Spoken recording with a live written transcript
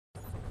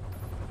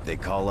They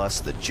call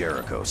us the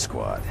Jericho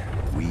Squad.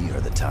 We are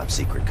the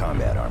top-secret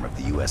combat arm of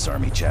the U.S.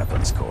 Army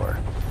Chaplains Corps.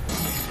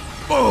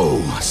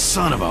 Oh,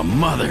 son of a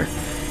mother!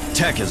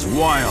 Tech is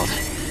wild.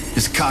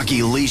 This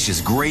cocky leash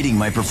is grading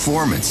my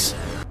performance.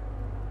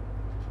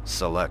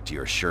 Select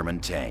your Sherman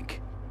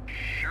tank.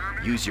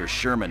 Use your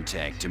Sherman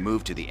tank to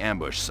move to the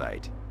ambush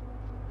site.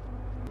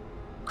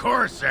 Of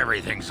course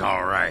everything's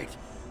all right.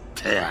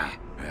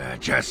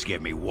 Just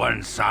give me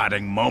one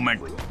sodding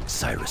moment.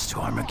 Cyrus to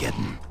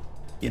Armageddon.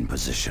 In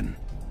position.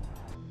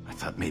 I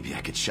thought maybe I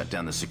could shut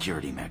down the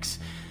security mechs,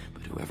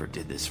 but whoever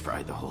did this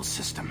fried the whole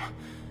system.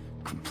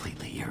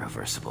 Completely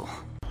irreversible.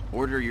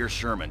 Order your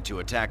Sherman to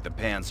attack the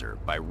Panzer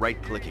by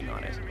right-clicking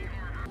on it.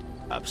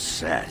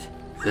 Upset?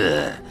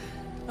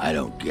 I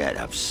don't get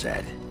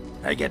upset.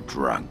 I get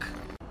drunk.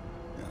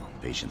 Well,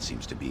 patient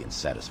seems to be in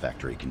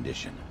satisfactory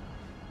condition.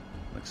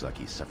 Looks like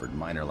he suffered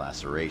minor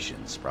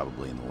lacerations,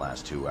 probably in the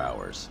last 2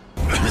 hours.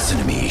 Listen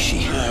to me,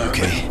 Ishii,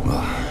 okay?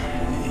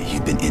 Well,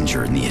 you've been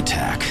injured in the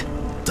attack.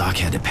 Doc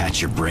had to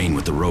patch your brain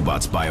with the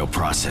robot's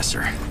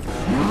bioprocessor.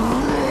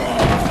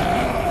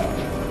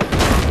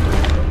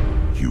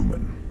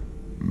 Human.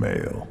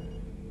 Male.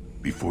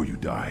 Before you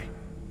die,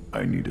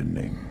 I need a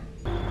name.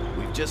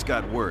 We've just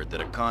got word that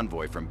a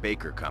convoy from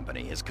Baker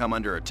Company has come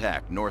under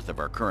attack north of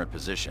our current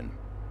position.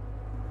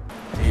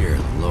 Dear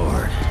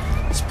Lord.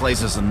 This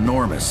place is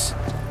enormous.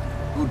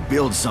 Who'd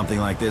build something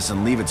like this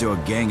and leave it to a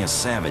gang of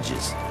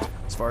savages?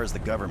 As far as the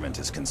government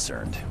is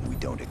concerned, we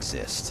don't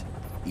exist.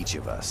 Each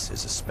of us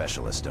is a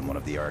specialist in one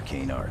of the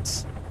arcane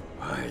arts.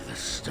 By the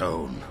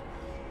stone.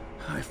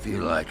 I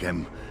feel like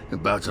I'm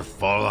about to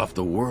fall off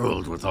the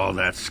world with all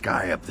that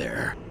sky up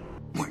there.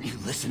 Weren't you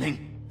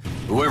listening?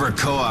 Whoever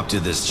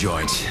co-opted this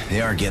joint, they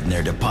are getting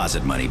their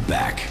deposit money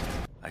back.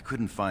 I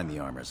couldn't find the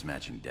armor's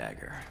matching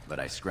dagger, but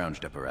I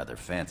scrounged up a rather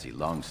fancy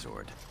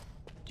longsword.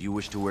 Do you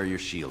wish to wear your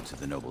shield to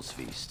the Noble's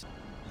Feast?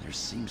 There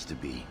seems to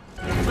be...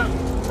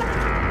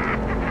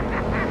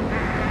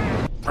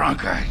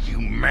 Bronca,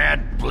 you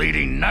mad,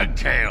 bleeding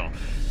nugtail!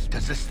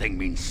 Does this thing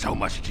mean so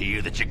much to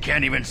you that you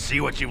can't even see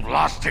what you've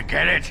lost to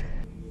get it?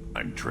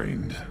 I'm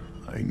trained.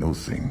 I know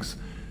things.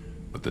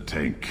 But the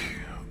tank,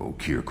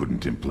 Okeer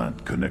couldn't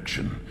implant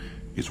connection.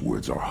 His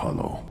words are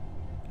hollow.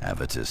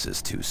 Avitus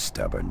is too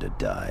stubborn to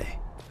die.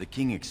 The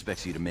king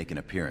expects you to make an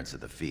appearance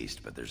at the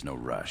feast, but there's no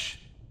rush.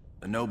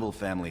 The noble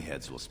family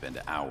heads will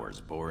spend hours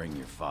boring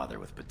your father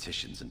with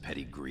petitions and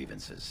petty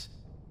grievances.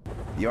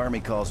 The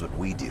army calls what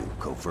we do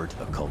covert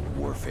occult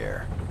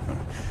warfare.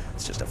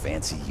 It's just a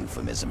fancy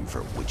euphemism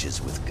for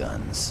witches with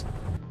guns.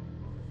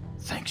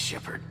 Thanks,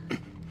 Shepard.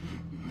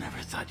 Never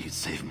thought you'd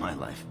save my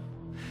life.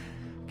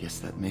 Guess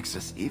that makes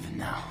us even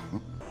now.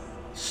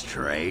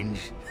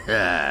 Strange?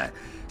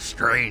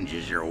 Strange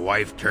is your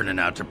wife turning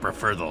out to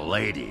prefer the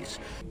ladies.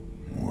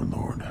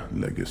 Warlord,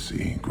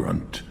 Legacy,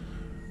 Grunt.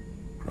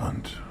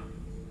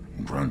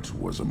 Grunt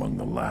was among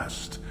the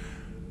last.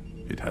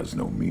 It has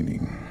no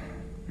meaning.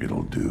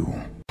 It'll do.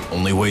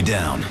 Only way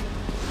down.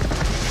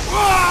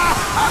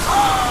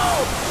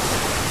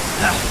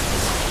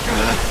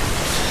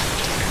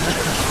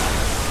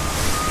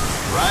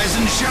 Rise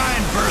and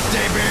shine,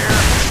 birthday bear!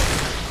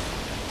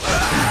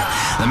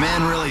 The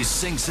man really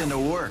sinks into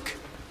work.